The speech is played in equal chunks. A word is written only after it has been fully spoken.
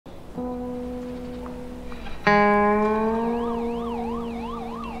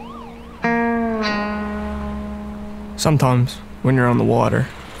Sometimes, when you're on the water,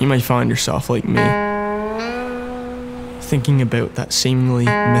 you might find yourself like me, thinking about that seemingly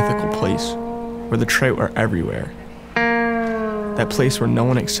mythical place where the trout are everywhere. That place where no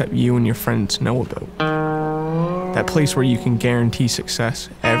one except you and your friends know about. That place where you can guarantee success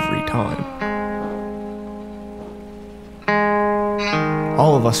every time.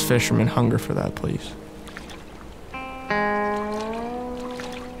 All of us fishermen hunger for that place.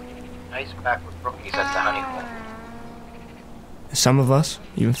 Nice backward brookies at the honey hole. Some of us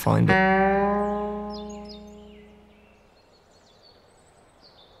even find it.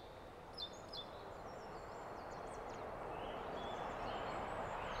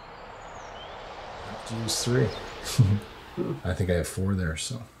 Use 3. I think I have 4 there,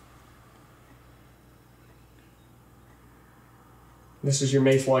 so. This is your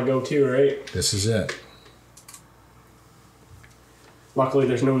mayfly go-to, right? This is it. Luckily,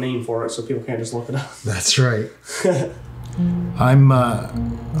 there's no name for it, so people can't just look it up. That's right.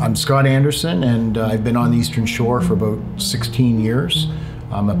 I'm Scott Anderson, and I've been on the Eastern Shore for about 16 years.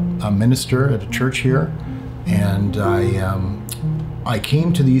 I'm a minister at a church here, and I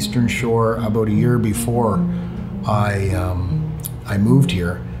came to the Eastern Shore about a year before I moved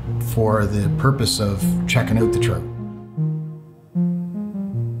here for the purpose of checking out the trout.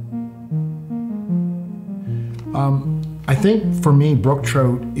 I think for me, brook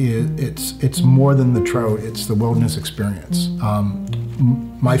trout it's more than the trout. It's the wilderness experience.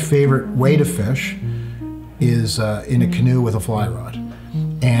 My favorite way to fish is in a canoe with a fly rod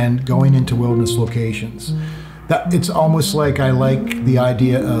and going into wilderness locations. It's almost like I like the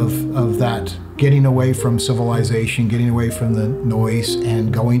idea of that, getting away from civilization, getting away from the noise,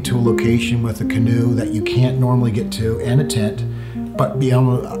 and going to a location with a canoe that you can't normally get to and a tent, but be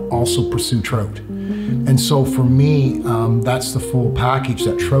able to also pursue trout. And so for me, that's the full package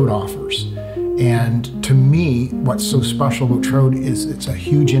that trout offers. And to me, what's so special about trout is it's a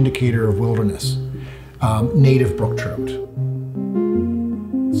huge indicator of wilderness, native brook trout.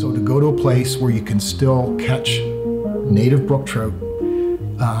 So to go to a place where you can still catch native brook trout,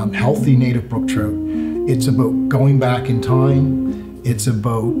 healthy native brook trout, it's about going back in time. It's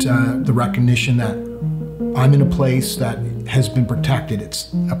about the recognition that I'm in a place that has been protected.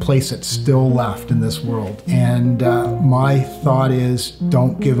 It's a place that's still left in this world. And my thought is,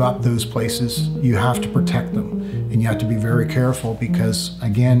 don't give up those places. You have to protect them. And you have to be very careful because,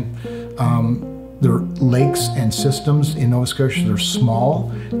 again, the lakes and systems in Nova Scotia, they're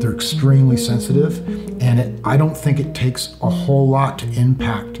small, they're extremely sensitive, and I don't think it takes a whole lot to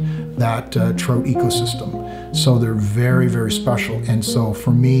impact that trout ecosystem. So they're very, very special. And so for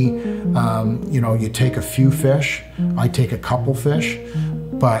me, you know, you take a few fish, I take a couple fish,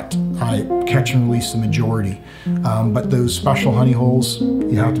 but I catch and release the majority. But those special honey holes,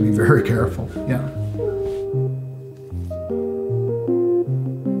 you have to be very careful, yeah.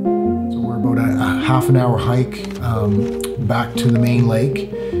 A half an hour hike back to the main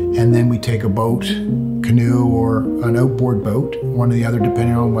lake, and then we take a boat, canoe, or an outboard boat, one or the other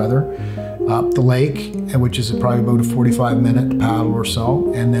depending on weather, up the lake, which is probably about a 45-minute paddle or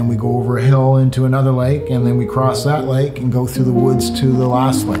so, and then we go over a hill into another lake, and then we cross that lake and go through the woods to the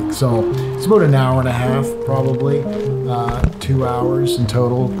last lake. So it's about an hour and a half, probably 2 hours in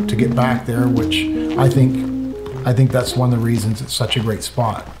total to get back there, which I think that's one of the reasons it's such a great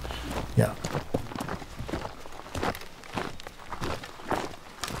spot. Yeah.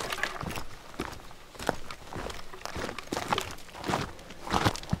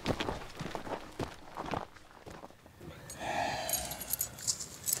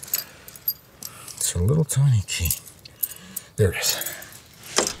 It's a little tiny key. There it is.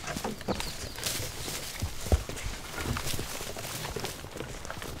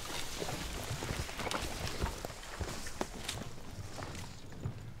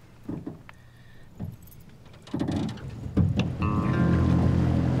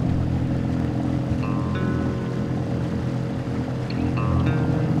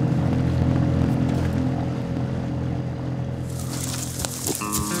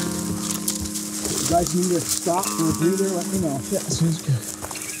 You guys need to stop for a breather, let me know. Yeah, sounds good.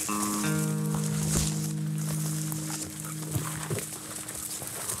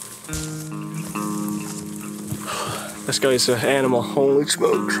 This guy's an animal, holy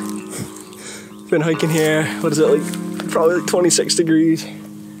smokes. Been hiking here, what is it, like, probably like 26 degrees.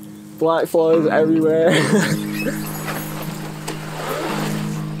 Black flies everywhere.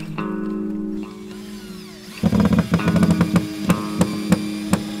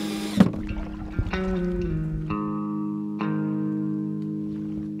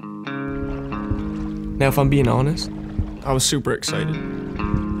 Now, if I'm being honest, I was super excited.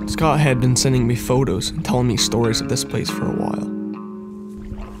 Scott had been sending me photos and telling me stories of this place for a while.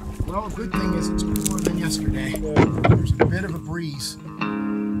 Well, the good thing is it's cooler than yesterday. There's a bit of a breeze.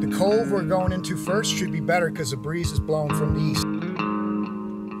 The cove we're going into first should be better because the breeze is blowing from the east.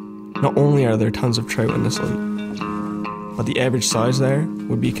 Not only are there tons of trout in this lake, but the average size there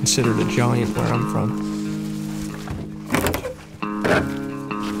would be considered a giant where I'm from.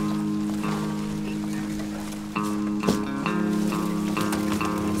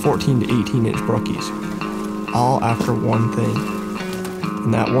 "14 to 18-inch brookies, all after one thing.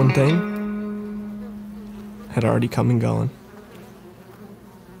 And that one thing had already come and gone.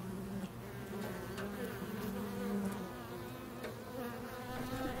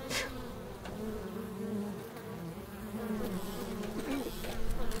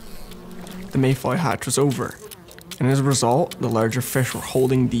 The mayfly hatch was over, and as a result, the larger fish were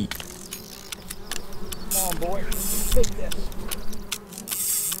holding deep. Come on, boy. Take this.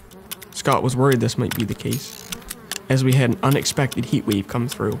 Scott was worried this might be the case, as we had an unexpected heat wave come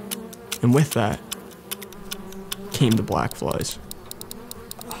through, and with that came the black flies.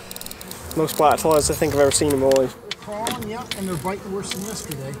 Most black flies I think I've ever seen in my life. They're crawling, yeah, and they're biting worse than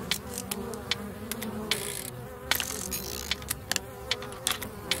yesterday.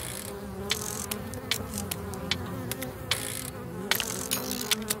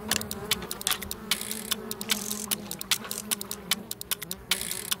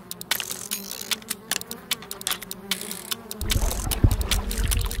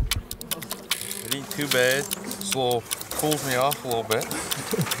 It ain't too bad. Slow pulls me off a little bit.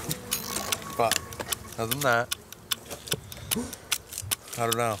 But other than that, I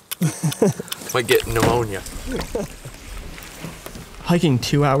don't know. Might get pneumonia. Hiking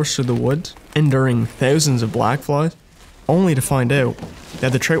 2 hours through the woods, enduring thousands of black flies, only to find out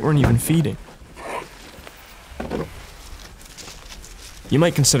that the trout weren't even feeding. You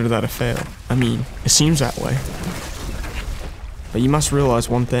might consider that a fail. I mean, it seems that way. But you must realize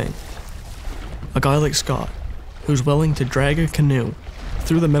one thing. A guy like Scott, who's willing to drag a canoe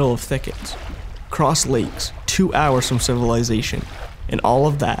through the middle of thickets, cross lakes 2 hours from civilization, and all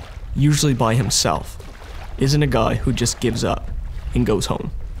of that, usually by himself, isn't a guy who just gives up and goes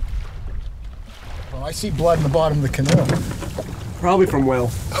home. Well, I see blood in the bottom of the canoe. Probably from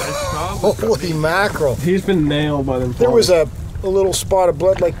Will. Holy mackerel. He's been nailed by them. There was a little spot of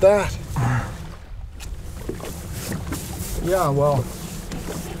blood like that. Yeah, well,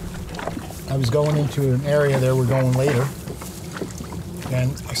 I was going into an area there we're going later, and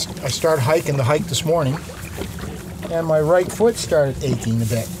I started hiking the hike this morning, and my right foot started aching a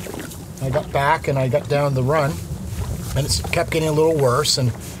bit. I got back and I got down the run, and it kept getting a little worse, and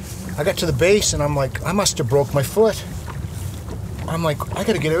I got to the base and I'm like, I must have broke my foot. I'm like, I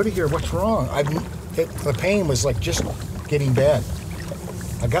gotta get out of here, what's wrong? The pain was like just getting bad.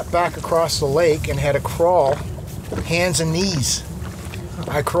 I got back across the lake and had to crawl hands and knees.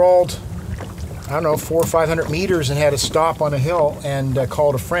 I crawled, I don't know, 400 or 500 meters and had to stop on a hill and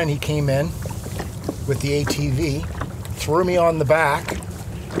called a friend. He came in with the ATV, threw me on the back,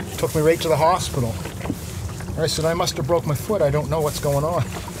 took me right to the hospital. I said, I must have broke my foot. I don't know what's going on.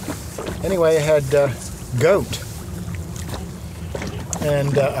 Anyway, I had gout.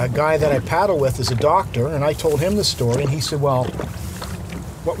 And a guy that I paddle with is a doctor, and I told him the story, and he said, well,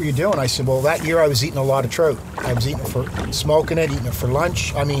 what were you doing? I said, well, that year I was eating a lot of trout. I was eating it for smoking it, eating it for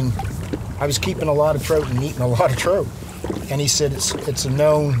lunch. I mean, I was keeping a lot of trout and eating a lot of trout. And he said it's a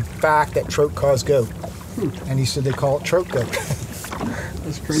known fact that trout cause gout. And he said they call it trout gout.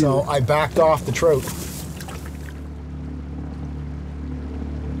 That's crazy. So I backed off the trout.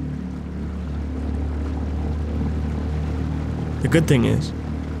 The good thing is,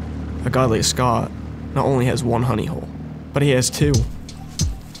 a guy like Scott not only has one honey hole, but he has two.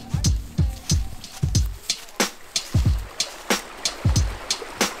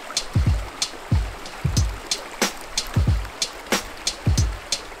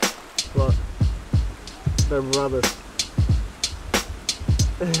 Look, they're brothers.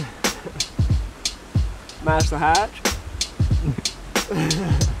 Mash the hatch.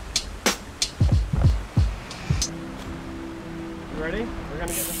 You ready? We're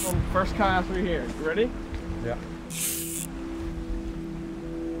gonna get this one first cast through here. You ready? Yeah.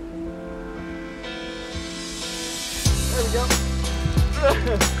 There we go.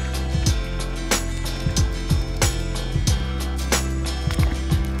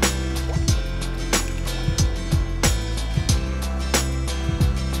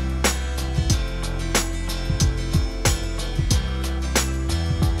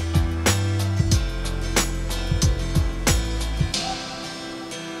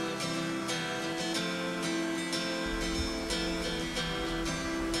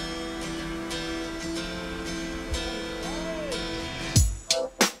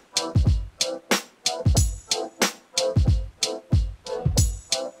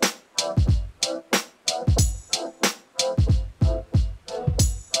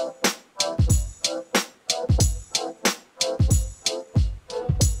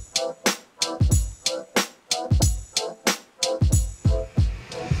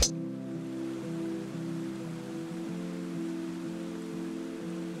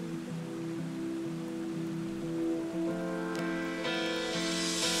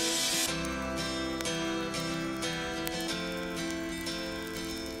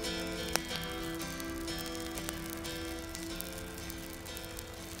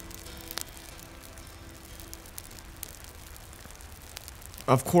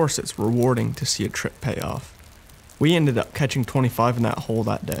 Of course, it's rewarding to see a trip pay off. We ended up catching 25 in that hole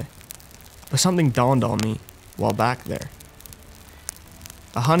that day. But something dawned on me while back there.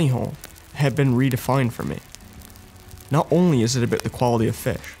 A honey hole had been redefined for me. Not only is it about the quality of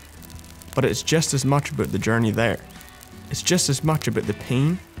fish, but it's just as much about the journey there. It's just as much about the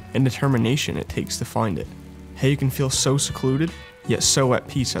pain and determination it takes to find it. How you can feel so secluded, yet so at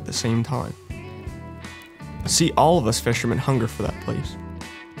peace at the same time. See, all of us fishermen hunger for that place.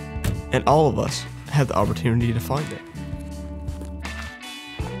 And all of us have the opportunity to find it.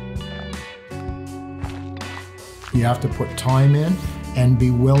 You have to put time in and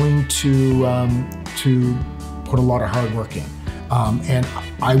be willing to put a lot of hard work in. And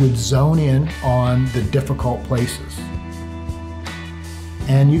I would zone in on the difficult places.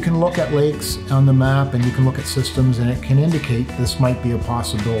 And you can look at lakes on the map and you can look at systems and it can indicate this might be a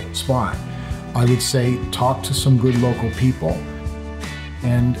possible spot. I would say talk to some good local people,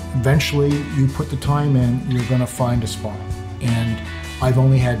 and eventually you put the time in, you're gonna find a spot. And I've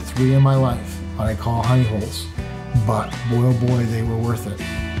only had 3 in my life I call honey holes, but boy oh boy, they were worth it.